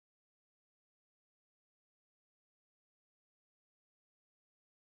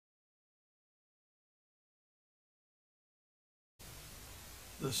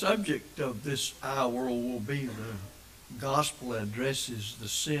The subject of this hour will be the gospel addresses the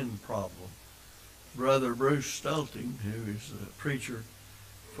sin problem. Brother Bruce Stulting, who is a preacher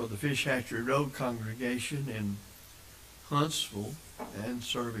for the Fish Hatchery Road congregation in Huntsville and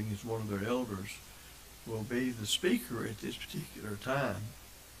serving as one of their elders, will be the speaker at this particular time.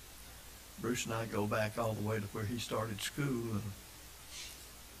 Bruce and I go back all the way to where he started school.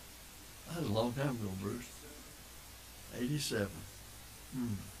 That was a long time ago, Bruce. 87. You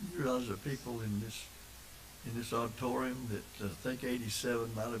realize there are people in this auditorium that think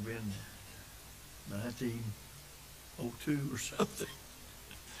 87 might have been 1902 or something.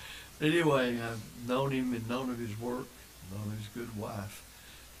 Anyway, I've known him and known of his work, known of his good wife,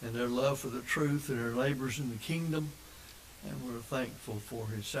 and their love for the truth and their labors in the kingdom, and we're thankful for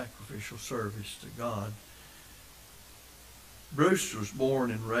his sacrificial service to God. Bruce was born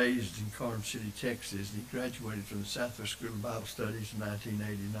and raised in Carson City, Texas, and he graduated from the Southwest School of Bible Studies in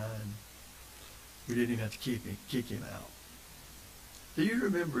 1989. We didn't even have to kick him out. Do you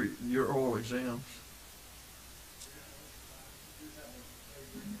remember your oral exams?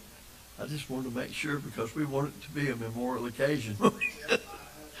 I just wanted to make sure because we want it to be a memorial occasion.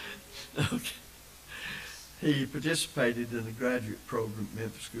 Okay. He participated in the graduate program at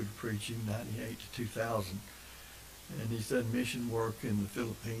Memphis School of Preaching, 98 to 2000. And he's done mission work in the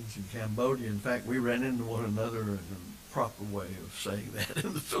Philippines and Cambodia. In fact, we ran into one another in a proper way of saying that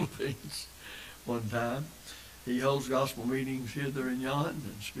in the Philippines one time. He holds gospel meetings here, there, and yon,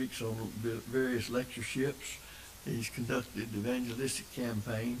 and speaks on various lectureships. He's conducted evangelistic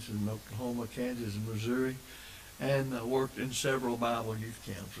campaigns in Oklahoma, Kansas, and Missouri, and worked in several Bible youth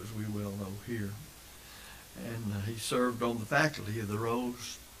camps, as we well know here. And he served on the faculty of the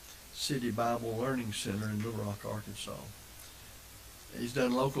Rose City Bible Learning Center in Little Rock, Arkansas. He's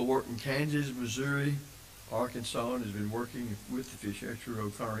done local work in Kansas, Missouri, Arkansas, and has been working with the Fish Hatchery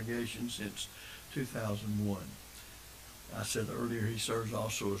Road congregation since 2001. I said earlier he serves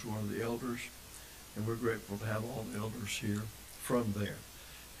also as one of the elders, and we're grateful to have all the elders here from there.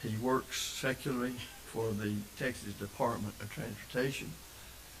 He works secularly for the Texas Department of Transportation,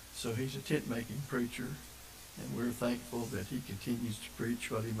 so he's a tent-making preacher, and we're thankful that he continues to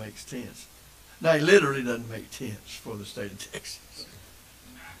preach while he makes tents. Now, he literally doesn't make tents for the state of Texas.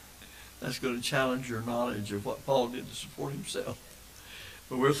 That's going to challenge your knowledge of what Paul did to support himself.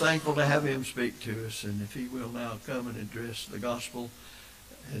 But we're thankful to have him speak to us, and if he will now come and address the gospel,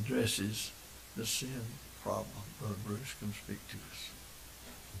 addresses the sin problem. Brother Bruce, come speak to us.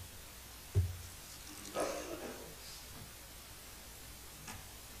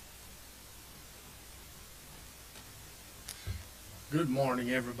 Good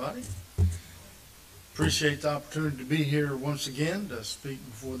morning, everybody. Appreciate the opportunity to be here once again to speak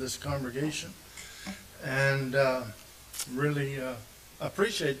before this congregation, and really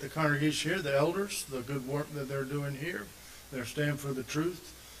appreciate the congregation here, the elders, the good work that they're doing here. They're standing for the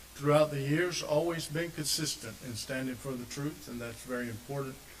truth throughout the years, always been consistent in standing for the truth, and that's very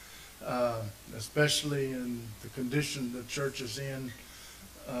important, especially in the condition the church is in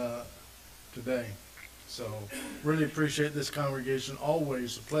today. So really appreciate this congregation.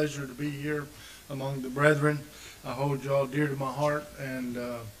 Always a pleasure to be here among the brethren. I hold you all dear to my heart, and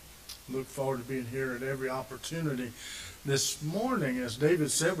look forward to being here at every opportunity. This morning, as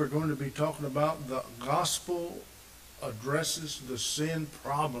David said, we're going to be talking about the gospel addresses the sin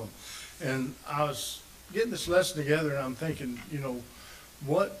problem. And I was getting this lesson together, and I'm thinking,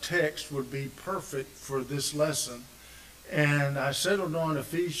 what text would be perfect for this lesson? And I settled on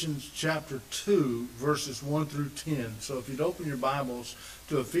Ephesians chapter 2, verses 1 through 10. So if you'd open your Bibles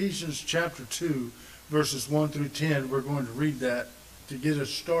to Ephesians chapter 2, verses 1 through 10, we're going to read that to get us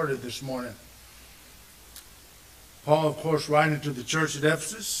started this morning. Paul, of course, writing to the church at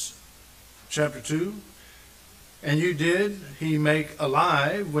Ephesus, chapter 2. And you did he make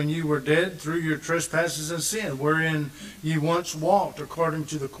alive when you were dead through your trespasses and sin, wherein ye once walked according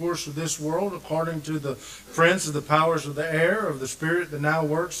to the course of this world, according to the prince of the powers of the air, of the spirit that now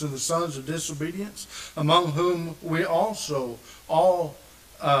works in the sons of disobedience, among whom we also all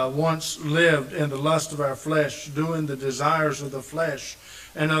once lived in the lust of our flesh, doing the desires of the flesh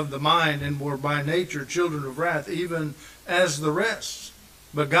and of the mind, and were by nature children of wrath, even as the rest.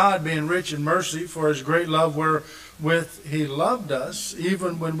 But God, being rich in mercy, for his great love wherewith he loved us,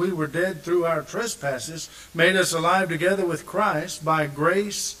 even when we were dead through our trespasses, made us alive together with Christ. By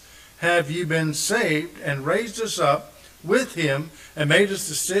grace have ye been saved, and raised us up with him, and made us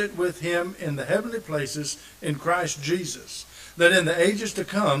to sit with him in the heavenly places in Christ Jesus, that in the ages to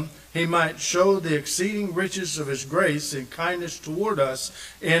come he might show the exceeding riches of his grace and kindness toward us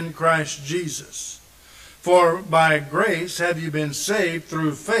in Christ Jesus. For by grace have you been saved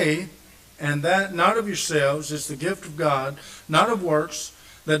through faith, and that not of yourselves, is the gift of God, not of works,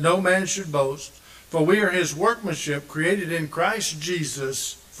 that no man should boast. For we are his workmanship, created in Christ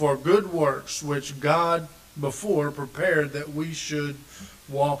Jesus for good works, which God before prepared that we should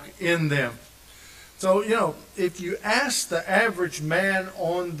walk in them. So, if you ask the average man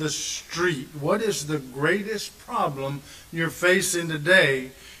on the street, what is the greatest problem you're facing today,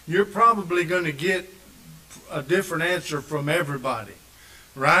 you're probably going to get a different answer from everybody,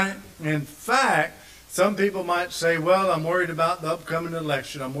 right? In fact, some people might say, well, I'm worried about the upcoming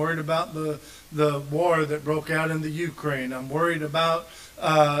election. I'm worried about the war that broke out in the Ukraine. I'm worried about,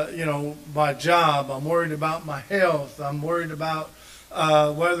 my job. I'm worried about my health. I'm worried about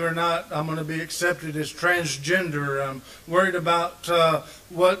whether or not I'm going to be accepted as transgender. I'm worried about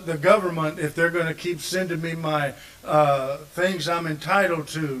what the government, if they're going to keep sending me my things I'm entitled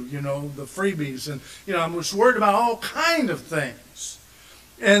to, the freebies. And, I'm just worried about all kinds of things.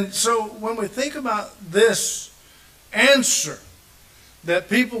 And so when we think about this answer that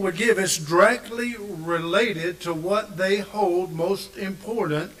people would give, it's directly related to what they hold most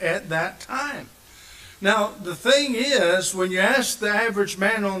important at that time. Now, the thing is, when you ask the average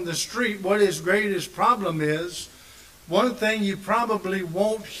man on the street what his greatest problem is, one thing you probably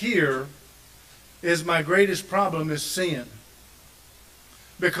won't hear is, my greatest problem is sin.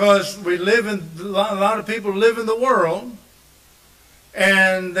 Because a lot of people live in the world,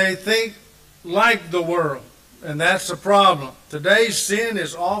 and they think like the world, and that's the problem. Today's sin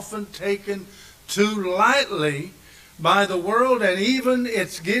is often taken too lightly by the world, and even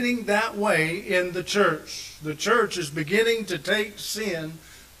it's getting that way in the church. The church is beginning to take sin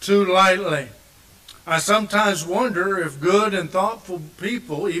too lightly. I sometimes wonder if good and thoughtful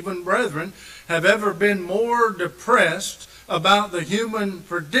people, even brethren, have ever been more depressed about the human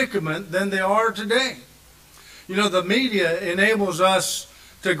predicament than they are today. The media enables us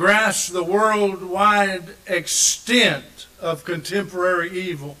to grasp the worldwide extent of contemporary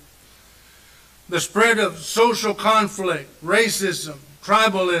evil. The spread of social conflict, racism,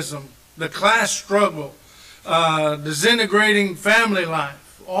 tribalism, the class struggle, disintegrating family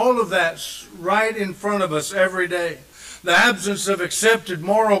life, all of that's right in front of us every day. The absence of accepted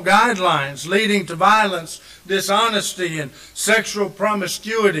moral guidelines leading to violence, dishonesty, and sexual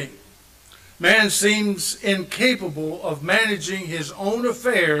promiscuity. Man seems incapable of managing his own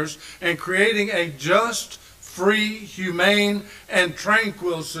affairs and creating a just, free, humane, and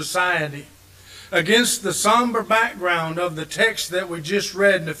tranquil society. Against the somber background of the text that we just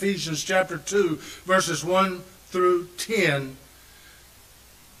read in Ephesians chapter 2, verses 1 through 10,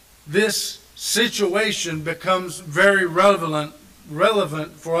 this situation becomes very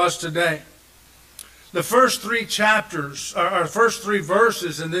relevant for us today. The first three chapters, or first three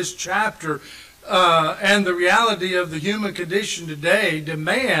verses in this chapter, and the reality of the human condition today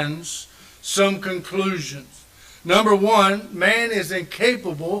demands some conclusions. Number one, man is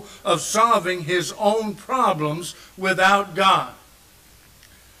incapable of solving his own problems without God.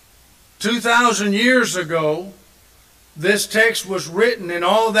 2,000 years ago, this text was written, and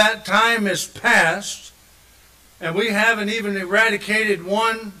all that time has passed, and we haven't even eradicated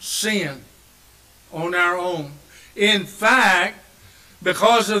one sin on our own. In fact,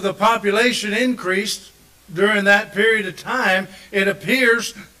 because of the population increase during that period of time, it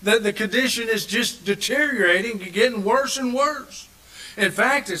appears that the condition is just deteriorating and getting worse and worse. In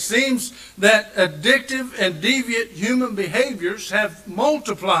fact, it seems that addictive and deviant human behaviors have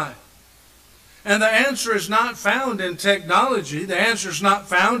multiplied. And the answer is not found in technology. The answer is not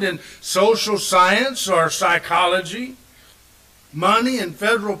found in social science or psychology. Money and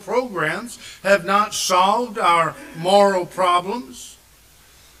federal programs have not solved our moral problems.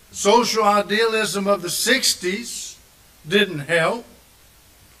 Social idealism of the 60s didn't help.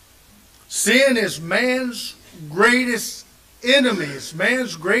 Sin is man's greatest enemy. It's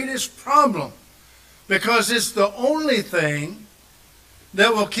man's greatest problem, because it's the only thing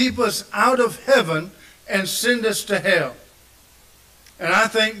that will keep us out of heaven and send us to hell. And I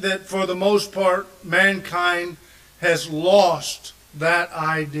think that for the most part, mankind has lost that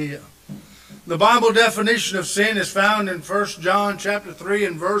idea. The Bible definition of sin is found in 1 John chapter 3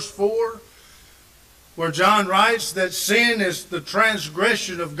 and verse 4, where John writes that sin is the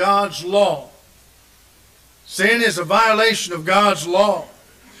transgression of God's law. Sin is a violation of God's law.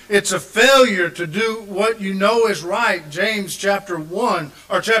 It's a failure to do what you know is right. James chapter 1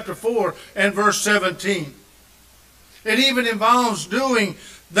 or chapter 4 and verse 17. It even involves doing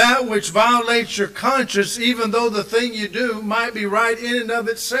that which violates your conscience, even though the thing you do might be right in and of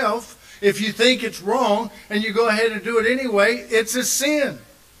itself. If you think it's wrong and you go ahead and do it anyway, it's a sin.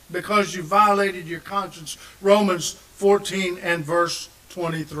 because you violated your conscience. Romans 14 and verse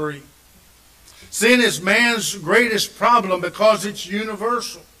 23. Sin is man's greatest problem because it's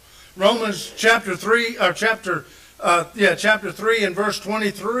universal. Romans chapter 3 and verse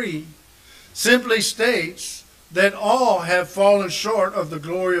 23 simply states that all have fallen short of the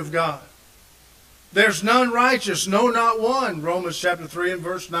glory of God. There's none righteous, no, not one. Romans chapter 3 and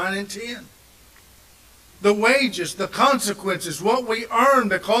verse 9 and 10. The wages, the consequences, what we earn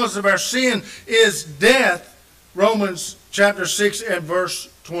because of our sin is death. Romans chapter 6 and verse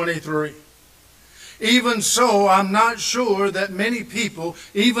 23. Even so, I'm not sure that many people,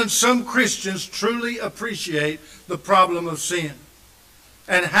 even some Christians, truly appreciate the problem of sin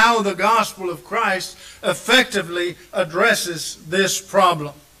and how the gospel of Christ effectively addresses this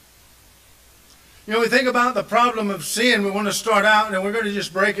problem. You know, we think about the problem of sin. We want to start out, and we're going to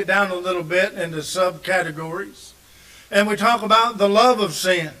just break it down a little bit into subcategories. And we talk about the love of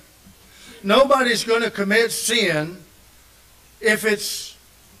sin. Nobody's going to commit sin if it's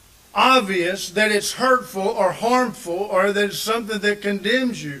obvious that it's hurtful or harmful or that it's something that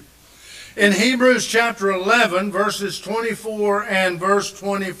condemns you. In Hebrews chapter 11, verses 24 and verse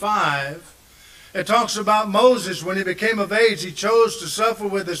 25, it talks about Moses. When he became of age, he chose to suffer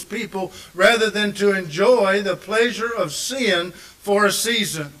with his people rather than to enjoy the pleasure of sin for a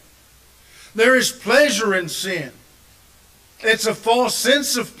season. There is pleasure in sin. It's a false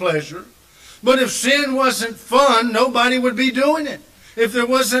sense of pleasure. But if sin wasn't fun, nobody would be doing it. If there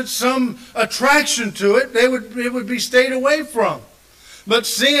wasn't some attraction to it, it would be stayed away from. But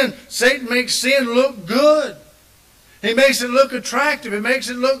sin, Satan makes sin look good. He makes it look attractive. He makes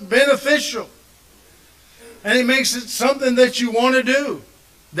it look beneficial. And he makes it something that you want to do.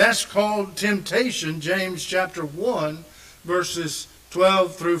 That's called temptation, James chapter 1, verses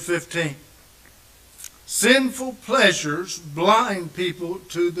 12 through 15. Sinful pleasures blind people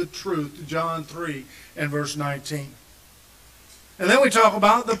to the truth, John 3 and verse 19. And then we talk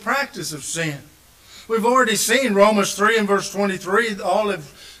about the practice of sin. We've already seen Romans 3 and verse 23, all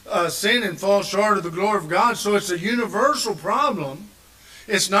have sinned and fall short of the glory of God. So it's a universal problem.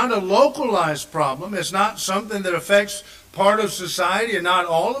 It's not a localized problem. It's not something that affects part of society and not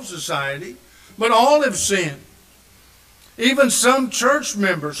all of society. But all have sinned. Even some church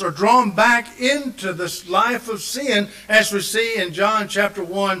members are drawn back into this life of sin, as we see in John chapter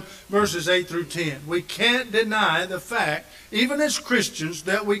 1, verses 8 through 10. We can't deny the fact, even as Christians,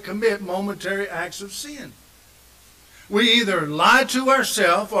 that we commit momentary acts of sin. We either lie to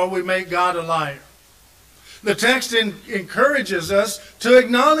ourselves or we make God a liar. The text encourages us to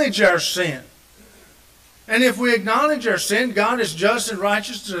acknowledge our sin. And if we acknowledge our sin, God is just and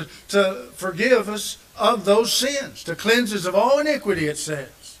righteous to forgive us of those sins, to cleanse us of all iniquity, it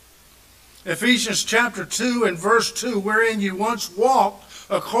says. Ephesians chapter 2 and verse 2, wherein you once walked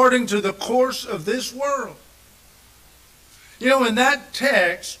according to the course of this world. You know, in that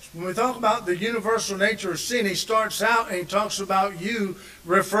text, when we talk about the universal nature of sin, he starts out and he talks about you,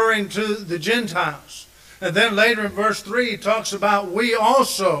 referring to the Gentiles. And then later in verse 3, he talks about we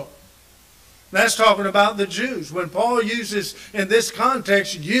also. That's talking about the Jews. When Paul uses, in this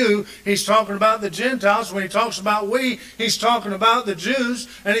context, you, he's talking about the Gentiles. When he talks about we, he's talking about the Jews.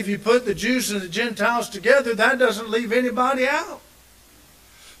 And if you put the Jews and the Gentiles together, that doesn't leave anybody out.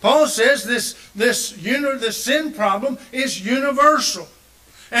 Paul says this sin problem is universal.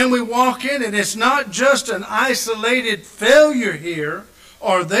 And we walk in it. It's not just an isolated failure here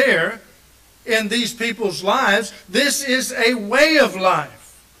or there in these people's lives. This is a way of life.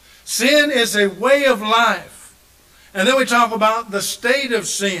 Sin is a way of life. And then we talk about the state of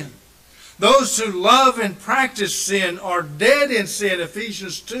sin. Those who love and practice sin are dead in sin,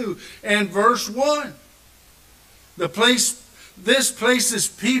 Ephesians 2 and verse 1. This places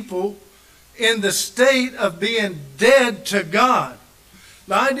people in the state of being dead to God.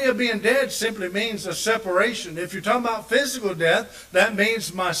 The idea of being dead simply means a separation. If you're talking about physical death, that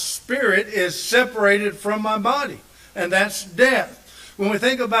means my spirit is separated from my body. And that's death. When we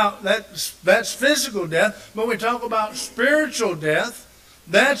think about that, that's physical death. But when we talk about spiritual death,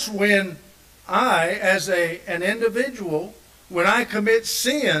 that's when I, as an individual, when I commit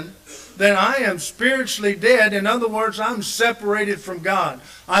sin, then I am spiritually dead. In other words, I'm separated from God.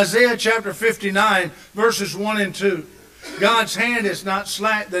 Isaiah chapter 59, verses 1 and 2. God's hand is not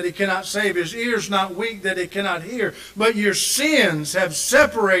slack that he cannot save. His ear is not weak that he cannot hear. But your sins have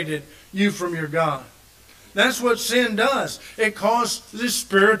separated you from your God. That's what sin does. It causes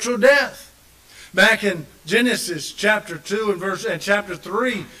spiritual death. Back in Genesis chapter 2 and chapter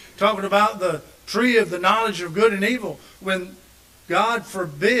 3, talking about the tree of the knowledge of good and evil, when God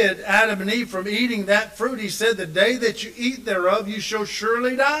forbid Adam and Eve from eating that fruit. He said, the day that you eat thereof, you shall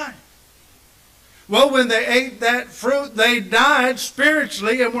surely die. Well, when they ate that fruit, they died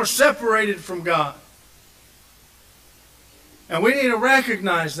spiritually and were separated from God. And we need to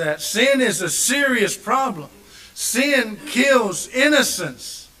recognize that. Sin is a serious problem. Sin kills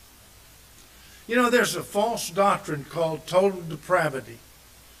innocence. You know, there's a false doctrine called total depravity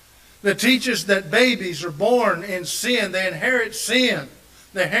that teaches that babies are born in sin. They inherit sin.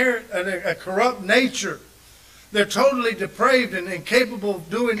 They inherit a corrupt nature. They're totally depraved and incapable of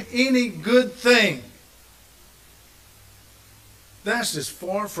doing any good thing. That's as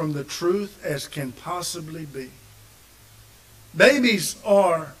far from the truth as can possibly be. Babies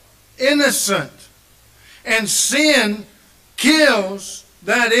are innocent, and sin kills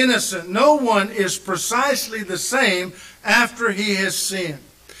that innocent. No one is precisely the same after he has sinned.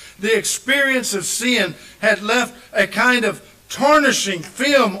 The experience of sin had left a kind of tarnishing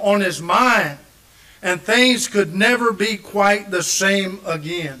film on his mind, and things could never be quite the same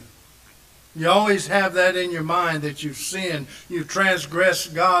again. You always have that in your mind, that you've sinned, you've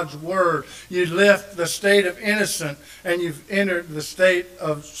transgressed God's word, you left the state of innocence, and you've entered the state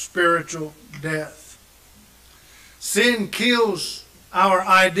of spiritual death. Sin kills our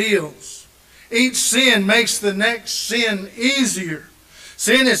ideals. Each sin makes the next sin easier.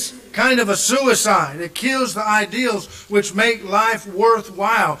 Sin is kind of a suicide. It kills the ideals which make life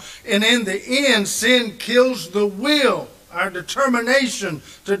worthwhile. And in the end, sin kills the will, our determination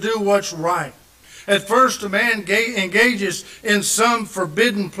to do what's right. At first, a man engages in some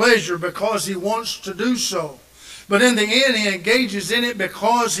forbidden pleasure because he wants to do so. But in the end, he engages in it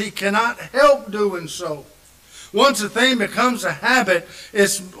because he cannot help doing so. Once a thing becomes a habit,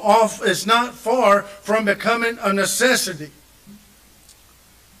 it's not far from becoming a necessity.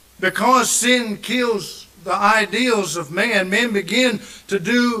 Because sin kills the ideals of man, men begin to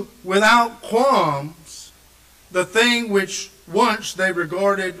do without qualms the thing which once they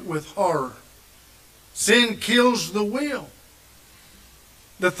regarded with horror. Sin kills the will.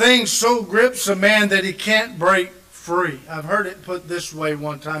 The thing so grips a man that he can't break free. I've heard it put this way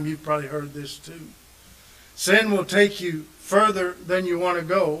one time. You've probably heard this too. Sin will take you further than you want to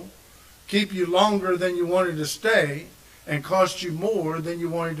go, keep you longer than you wanted to stay, and cost you more than you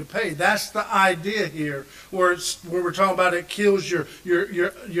wanted to pay. That's the idea here, where we're talking about it kills your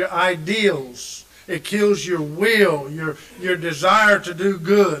ideals. It kills your will, your desire to do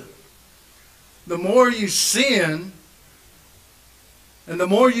good. The more you sin, and the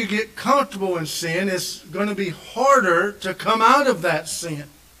more you get comfortable in sin, it's going to be harder to come out of that sin.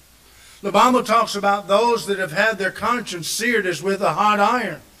 The Bible talks about those that have had their conscience seared as with a hot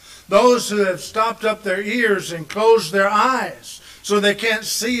iron. Those who have stopped up their ears and closed their eyes so they can't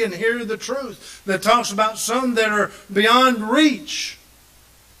see and hear the truth. That talks about some that are beyond reach.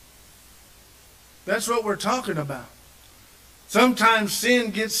 That's what we're talking about. Sometimes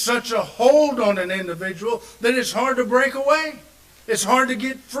sin gets such a hold on an individual that it's hard to break away. It's hard to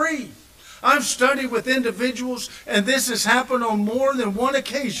get free. I've studied with individuals, and this has happened on more than one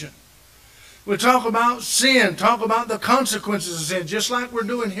occasion. We talk about sin, talk about the consequences of sin, just like we're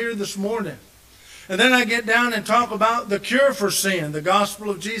doing here this morning. And then I get down and talk about the cure for sin, the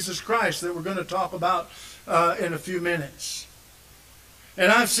gospel of Jesus Christ that we're going to talk about in a few minutes.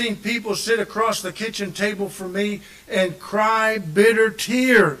 And I've seen people sit across the kitchen table from me and cry bitter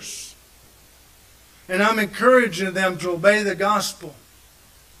tears. And I'm encouraging them to obey the gospel.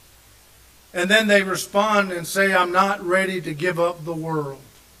 And then they respond and say, I'm not ready to give up the world.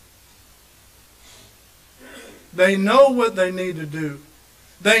 They know what they need to do.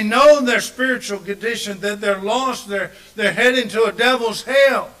 They know their spiritual condition, that they're lost, they're heading to a devil's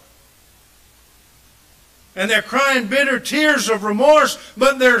hell. And they're crying bitter tears of remorse,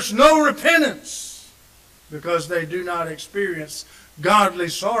 but there's no repentance because they do not experience godly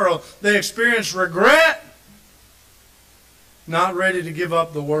sorrow. They experience regret, not ready to give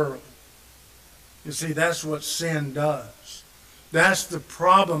up the world. You see, that's what sin does. That's the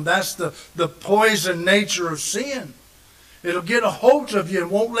problem. That's the poison nature of sin. It'll get a hold of you and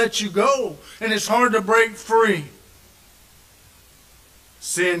won't let you go. And it's hard to break free.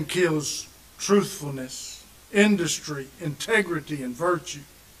 Sin kills truthfulness, industry, integrity, and virtue.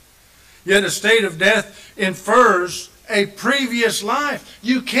 Yet a state of death infers a previous life.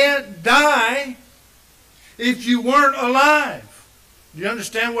 You can't die if you weren't alive. Do you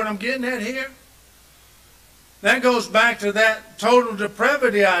understand what I'm getting at here? That goes back to that total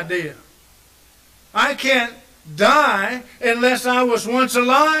depravity idea. I can't die unless I was once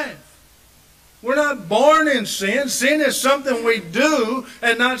alive. We're not born in sin. Sin is something we do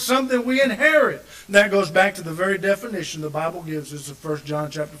and not something we inherit. That goes back to the very definition the Bible gives us of 1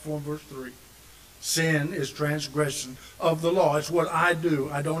 John chapter 4 and verse 3. Sin is transgression of the law. It's what I do.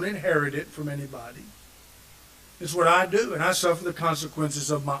 I don't inherit it from anybody. It's what I do, and I suffer the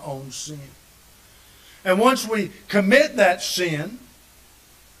consequences of my own sin. And once we commit that sin,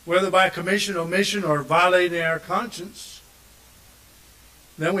 whether by commission, omission, or violating our conscience,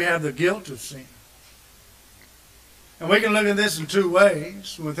 then we have the guilt of sin. And we can look at this in two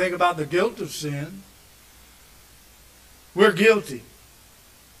ways. When we think about the guilt of sin, we're guilty.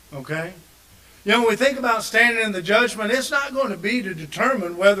 Okay? You know, when we think about standing in the judgment, it's not going to be to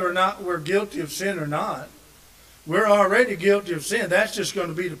determine whether or not we're guilty of sin or not. We're already guilty of sin. That's just going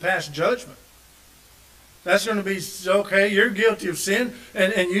to be to pass judgment. That's going to be, okay, you're guilty of sin,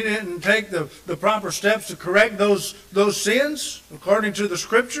 and you didn't take the proper steps to correct those sins according to the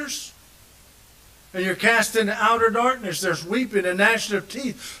Scriptures. And you're cast into outer darkness. There's weeping and gnashing of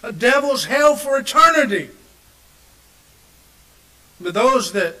teeth. A devil's hell for eternity. But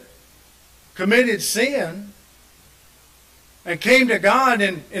those that committed sin and came to God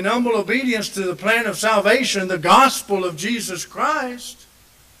in humble obedience to the plan of salvation, the gospel of Jesus Christ,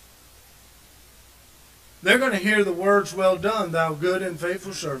 they're going to hear the words, "Well done, thou good and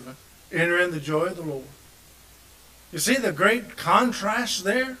faithful servant. Enter in the joy of the Lord." You see the great contrast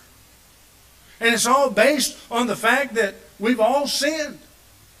there? And it's all based on the fact that we've all sinned.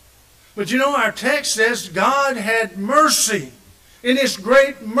 But you know, our text says God had mercy. In His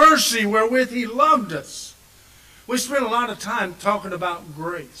great mercy wherewith He loved us. We spend a lot of time talking about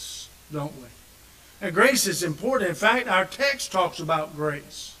grace, don't we? And grace is important. In fact, our text talks about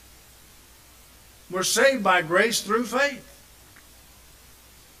grace. We're saved by grace through faith.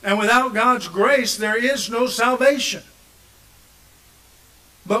 And without God's grace, there is no salvation.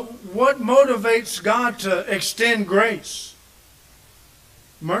 But what motivates God to extend grace?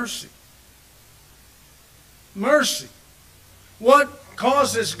 Mercy. Mercy. What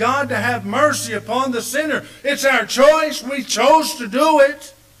causes God to have mercy upon the sinner? It's our choice. We chose to do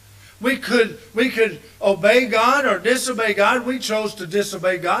it. We could obey God or disobey God. We chose to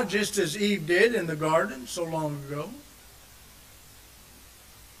disobey God just as Eve did in the garden so long ago.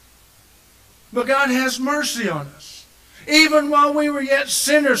 But God has mercy on us. Even while we were yet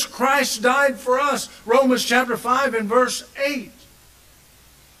sinners, Christ died for us. Romans chapter 5 and verse 8.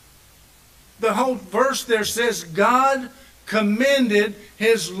 The whole verse there says, God commended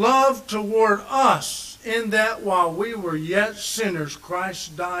His love toward us in that while we were yet sinners,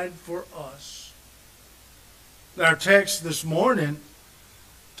 Christ died for us. Our text this morning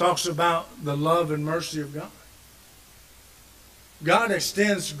talks about the love and mercy of God. God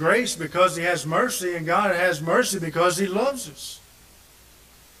extends grace because He has mercy, and God has mercy because He loves us.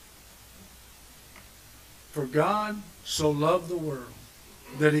 For God so loved the world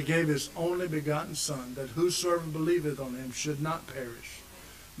that He gave His only begotten Son, that whosoever believeth on Him should not perish,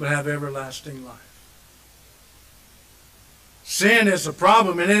 but have everlasting life. Sin is a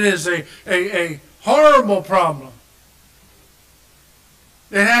problem, and it is a horrible problem.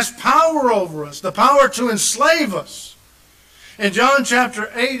 It has power over us, the power to enslave us. In John chapter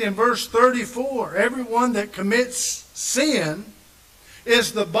 8 and verse 34, everyone that commits sin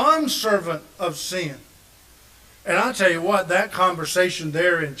is the bondservant of sin. And I'll tell you what, that conversation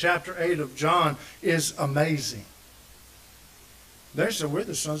there in chapter 8 of John is amazing. They said, we're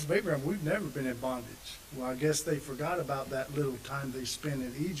the sons of Abraham. We've never been in bondage. Well, I guess they forgot about that little time they spent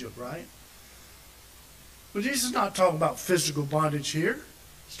in Egypt, right? But Jesus is not talking about physical bondage here.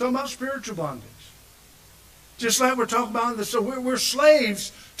 He's talking about spiritual bondage. Just like we're talking about this, so we're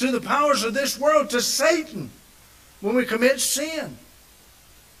slaves to the powers of this world, to Satan, when we commit sin.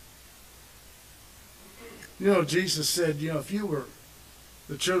 You know, Jesus said, you know, if you were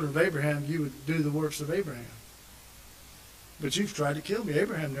the children of Abraham, you would do the works of Abraham. But you've tried to kill me.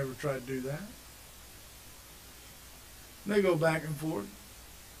 Abraham never tried to do that. And they go back and forth.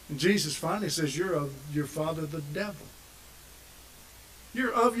 And Jesus finally says, you're of your father the devil.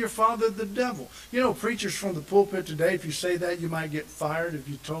 You're of your father the devil. You know, preachers from the pulpit today, if you say that, you might get fired if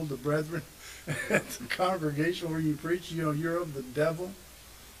you told the brethren at the congregation where you preach, you know, you're of the devil.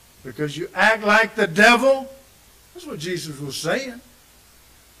 Because you act like the devil. That's what Jesus was saying.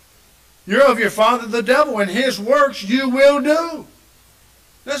 You're of your father the devil, and his works you will do.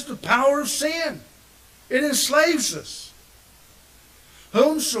 That's the power of sin. It enslaves us.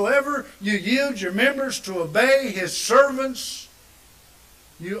 Whomsoever you yield your members to obey, his servants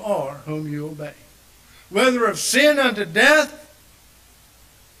you are whom you obey. Whether of sin unto death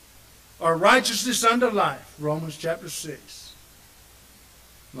or righteousness unto life. Romans chapter 6.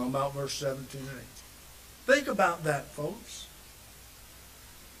 Know about verse 17 and 18. Think about that, folks.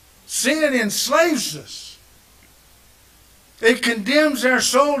 Sin enslaves us. It condemns our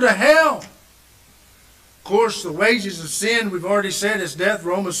soul to hell. Of course, the wages of sin, we've already said, is death.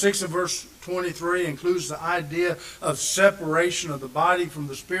 Romans 6 and verse 23 includes the idea of separation of the body from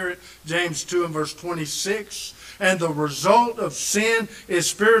the spirit. James 2 and verse 26. And the result of sin is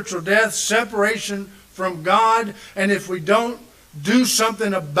spiritual death, separation from God. And if we don't do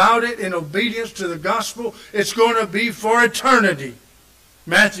something about it in obedience to the gospel, it's going to be for eternity.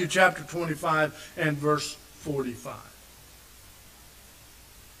 Matthew chapter 25 and verse 45.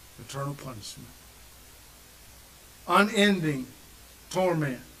 Eternal punishment. Unending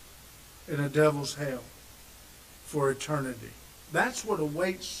torment in a devil's hell for eternity. That's what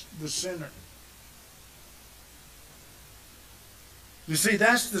awaits the sinner. You see,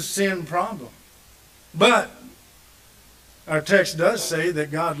 that's the sin problem. But our text does say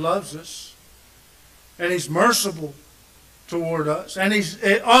that God loves us, and He's merciful toward us, and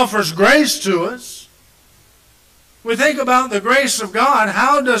it offers grace to us. We think about the grace of God.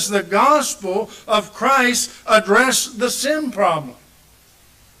 How does the gospel of Christ address the sin problem?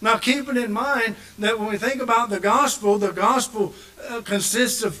 Now, keeping in mind that when we think about the gospel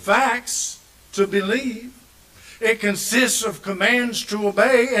consists of facts to believe. It consists of commands to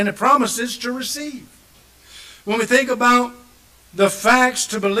obey and promises to receive. When we think about the facts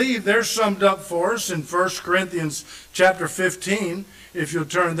to believe, they're summed up for us in 1 Corinthians chapter 15. If you'll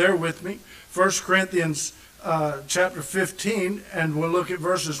turn there with me. 1 Corinthians chapter 15, and we'll look at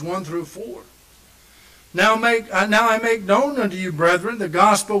verses 1 through 4. Now I make known unto you, brethren, the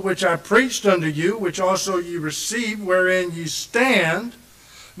gospel which I preached unto you, which also ye received, wherein ye stand,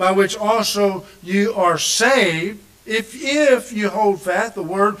 by which also you are saved, if you hold fast the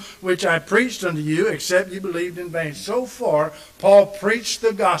word which I preached unto you, except you believed in vain. So far, Paul preached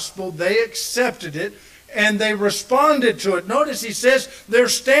the gospel, they accepted it, and they responded to it. Notice he says they're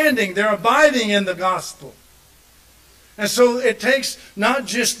standing, they're abiding in the gospel. And so it takes not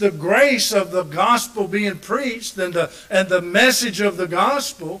just the grace of the gospel being preached and the message of the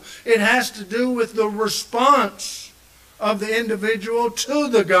gospel, it has to do with the response of the individual to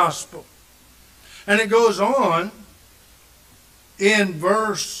the gospel. And it goes on in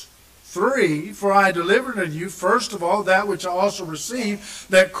verse 3, for I delivered unto you first of all that which I also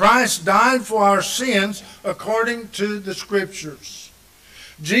received, that Christ died for our sins according to the Scriptures.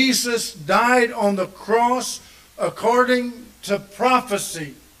 Jesus died on the cross according to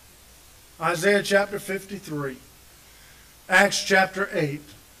prophecy. Isaiah chapter 53. Acts chapter 8.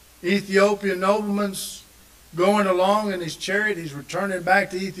 Ethiopian nobleman's going along in his chariot. He's returning back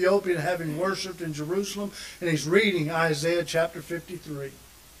to Ethiopia having worshipped in Jerusalem. And he's reading Isaiah chapter 53.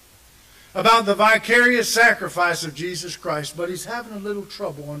 About the vicarious sacrifice of Jesus Christ. But he's having a little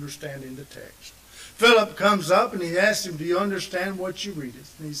trouble understanding the text. Philip comes up and he asks him, do you understand what you read?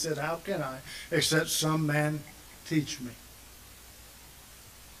 And he said, how can I, except some man teach me?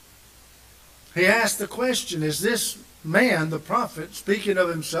 He asked the question, is this man, the prophet, speaking of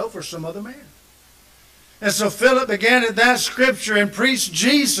himself or some other man? And so Philip began at that scripture and preached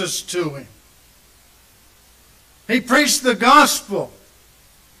Jesus to him. He preached the gospel.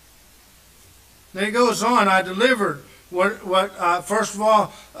 Then he goes on, I delivered first of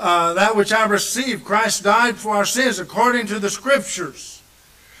all, that which I received. Christ died for our sins according to the Scriptures,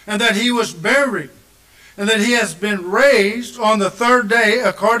 and that he was buried, and that he has been raised on the third day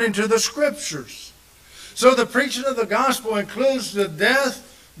according to the Scriptures. So the preaching of the gospel includes the death,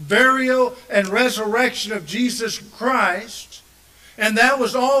 burial, and resurrection of Jesus Christ, and that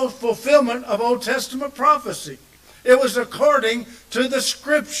was all fulfillment of Old Testament prophecy. It was according to the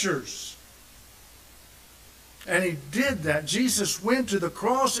Scriptures. And he did that. Jesus went to the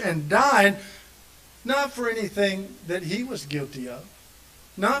cross and died not for anything that he was guilty of,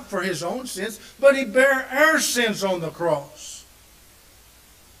 not for his own sins, but he bare our sins on the cross.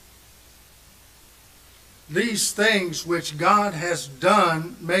 These things which God has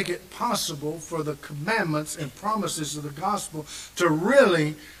done make it possible for the commandments and promises of the gospel to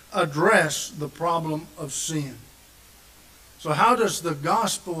really address the problem of sin. So how does the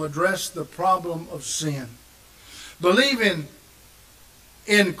gospel address the problem of sin? Believing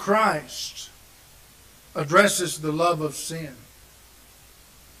in Christ addresses the love of sin.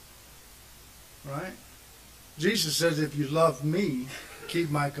 Right? Jesus says, if you love me,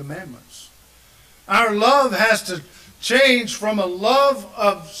 keep my commandments. Our love has to change from a love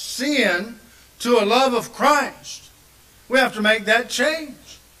of sin to a love of Christ. We have to make that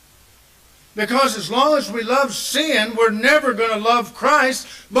change. Because as long as we love sin, we're never going to love Christ.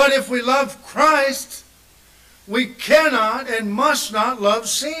 But if we love Christ, we cannot and must not love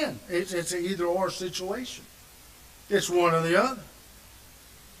sin. It's an either-or situation. It's one or the other.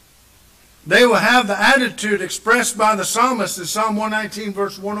 They will have the attitude expressed by the psalmist in Psalm 119,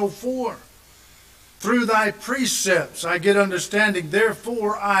 verse 104. Through thy precepts I get understanding,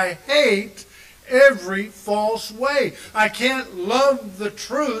 therefore I hate every false way. I can't love the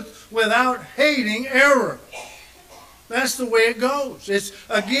truth without hating error. That's the way it goes. It's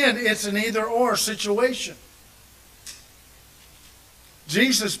an either-or situation.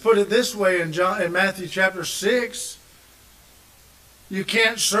 Jesus put it this way in Matthew chapter 6. You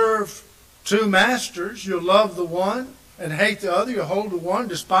can't serve two masters. You'll love the one and hate the other. You'll hold the one,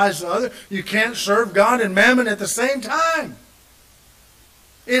 despise the other. You can't serve God and mammon at the same time.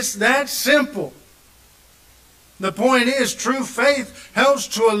 It's that simple. The point is, true faith helps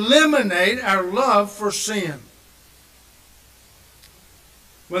to eliminate our love for sin.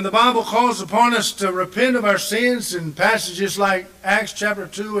 When the Bible calls upon us to repent of our sins in passages like Acts chapter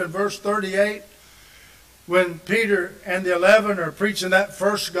 2 and verse 38, when Peter and the 11 are preaching that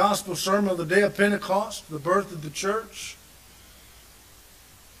first gospel sermon of the day of Pentecost, the birth of the church,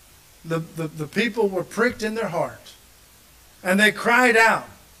 the people were pricked in their heart. And they cried out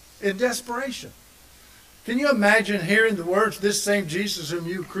in desperation. Can you imagine hearing the words, this same Jesus whom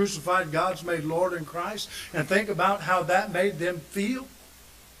you crucified, God's made Lord in Christ, and think about how that made them feel?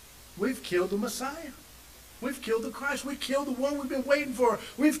 We've killed the Messiah. We've killed the Christ. We killed the one we've been waiting for.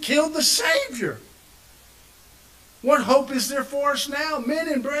 We've killed the Savior. What hope is there for us now? Men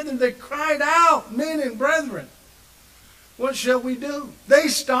and brethren, they cried out, men and brethren. What shall we do? They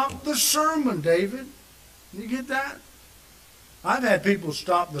stopped the sermon, David. You get that? I've had people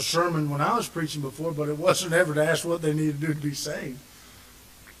stop the sermon when I was preaching before, but it wasn't ever to ask what they needed to do to be saved.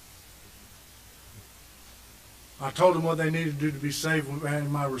 I told them what they needed to do to be saved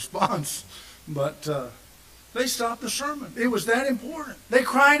in my response, but they stopped the sermon. It was that important. They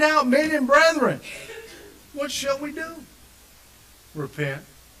cried out, men and brethren, what shall we do? Repent.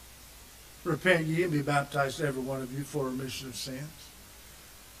 Repent ye and be baptized, every one of you, for remission of sins.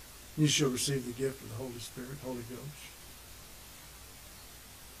 You shall receive the gift of the Holy Spirit, Holy Ghost.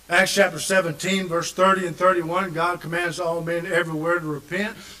 Acts chapter 17, verse 30 and 31, God commands all men everywhere to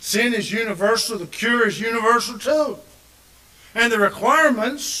repent. Sin is universal. The cure is universal too. And the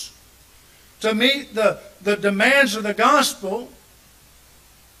requirements to meet the demands of the gospel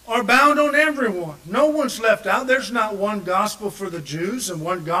are bound on everyone. No one's left out. There's not one gospel for the Jews and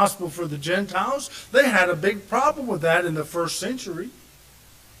one gospel for the Gentiles. They had a big problem with that in the first century.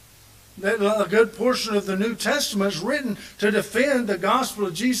 A good portion of the New Testament is written to defend the gospel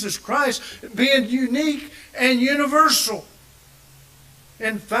of Jesus Christ being unique and universal.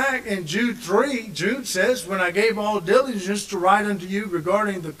 In fact, in Jude 3, Jude says, when I gave all diligence to write unto you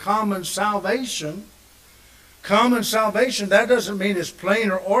regarding the common salvation, that doesn't mean it's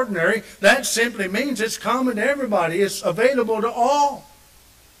plain or ordinary. That simply means it's common to everybody. It's available to all.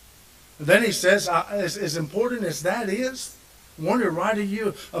 And then he says, as important as that is, I want to write to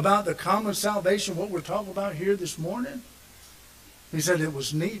you about the common salvation, what we're talking about here this morning. He said it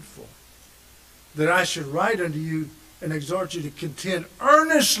was needful that I should write unto you and exhort you to contend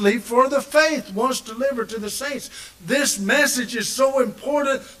earnestly for the faith once delivered to the saints. This message is so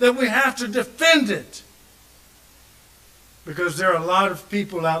important that we have to defend it. Because there are a lot of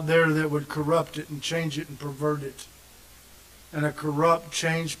people out there that would corrupt it and change it and pervert it. And a corrupt,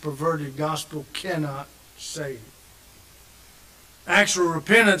 changed, perverted gospel cannot save. Actual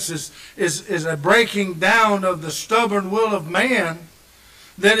repentance is a breaking down of the stubborn will of man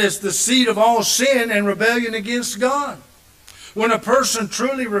that is the seed of all sin and rebellion against God. When a person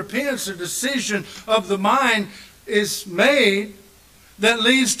truly repents, a decision of the mind is made that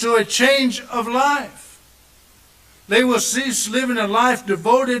leads to a change of life. They will cease living a life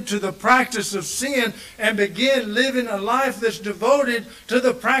devoted to the practice of sin and begin living a life that's devoted to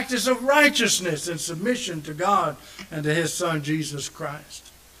the practice of righteousness and submission to God and to His Son, Jesus Christ.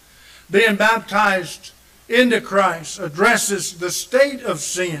 Being baptized into Christ addresses the state of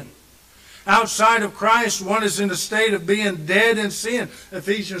sin. Outside of Christ, one is in a state of being dead in sin.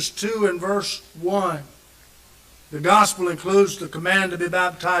 Ephesians 2 and verse 1. The gospel includes the command to be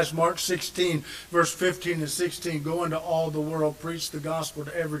baptized, Mark 16, verse 15 and 16. Go into all the world, preach the gospel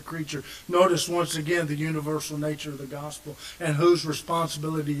to every creature. Notice once again the universal nature of the gospel and whose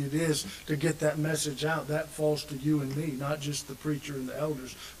responsibility it is to get that message out. That falls to you and me, not just the preacher and the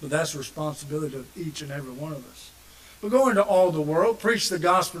elders, but that's the responsibility of each and every one of us. But go into all the world, preach the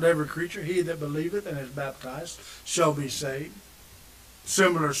gospel to every creature. He that believeth and is baptized shall be saved.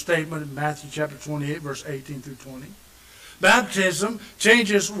 Similar statement in Matthew chapter 28, verse 18 through 20. Baptism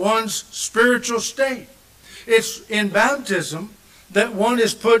changes one's spiritual state. It's in baptism that one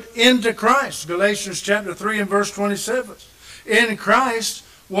is put into Christ. Galatians chapter 3 and verse 27. In Christ,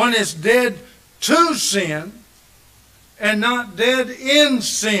 One is dead to sin and not dead in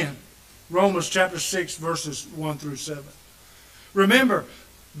sin. Romans chapter 6, verses 1 through 7. Remember,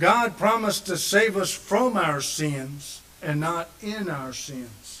 God promised to save us from our sins and not in our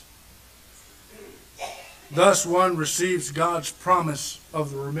sins. Thus one receives God's promise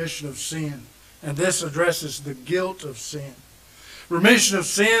of the remission of sin, and this addresses the guilt of sin. Remission of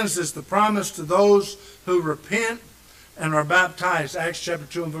sins is the promise to those who repent and are baptized. Acts chapter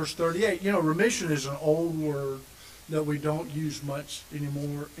 2 and verse 38. You know, remission is an old word that we don't use much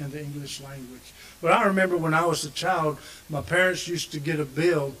anymore in the English language. But I remember when I was a child, my parents used to get a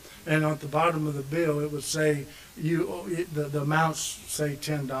bill, and at the bottom of the bill it would say, the amounts say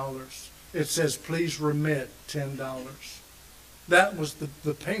 $10. It says, please remit $10. That was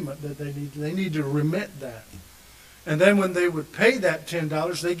the payment that they needed. They needed to remit that. And then when they would pay that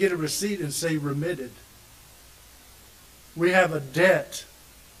 $10, they get a receipt and say remitted. We have a debt.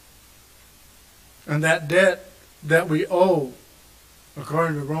 And that debt that we owe,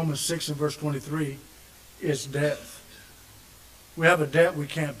 according to Romans 6 and verse 23, is death. We have a debt we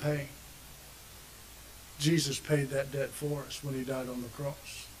can't pay. Jesus paid that debt for us when he died on the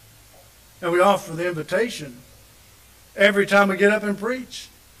cross. And we offer the invitation every time we get up and preach.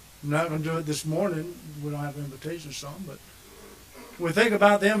 I'm not going to do it this morning. We don't have an invitation song, but when we think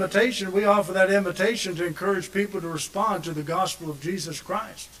about the invitation, we offer that invitation to encourage people to respond to the gospel of Jesus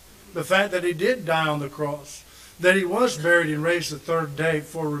Christ. The fact that he did die on the cross, that he was buried and raised the third day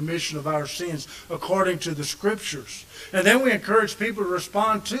for remission of our sins according to the Scriptures. And then we encourage people to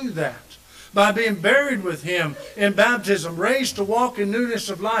respond to that by being buried with him in baptism, raised to walk in newness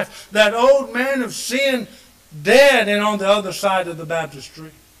of life. That old man of sin dead and on the other side of the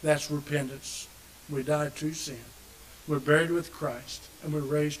baptistry. That's repentance. We died to sin. We're buried with Christ, and we're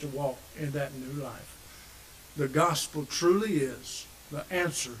raised to walk in that new life. The gospel truly is the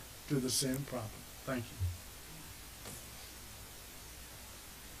answer to the sin problem. Thank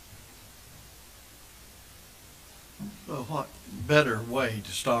you. Well, what better way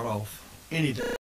to start off any day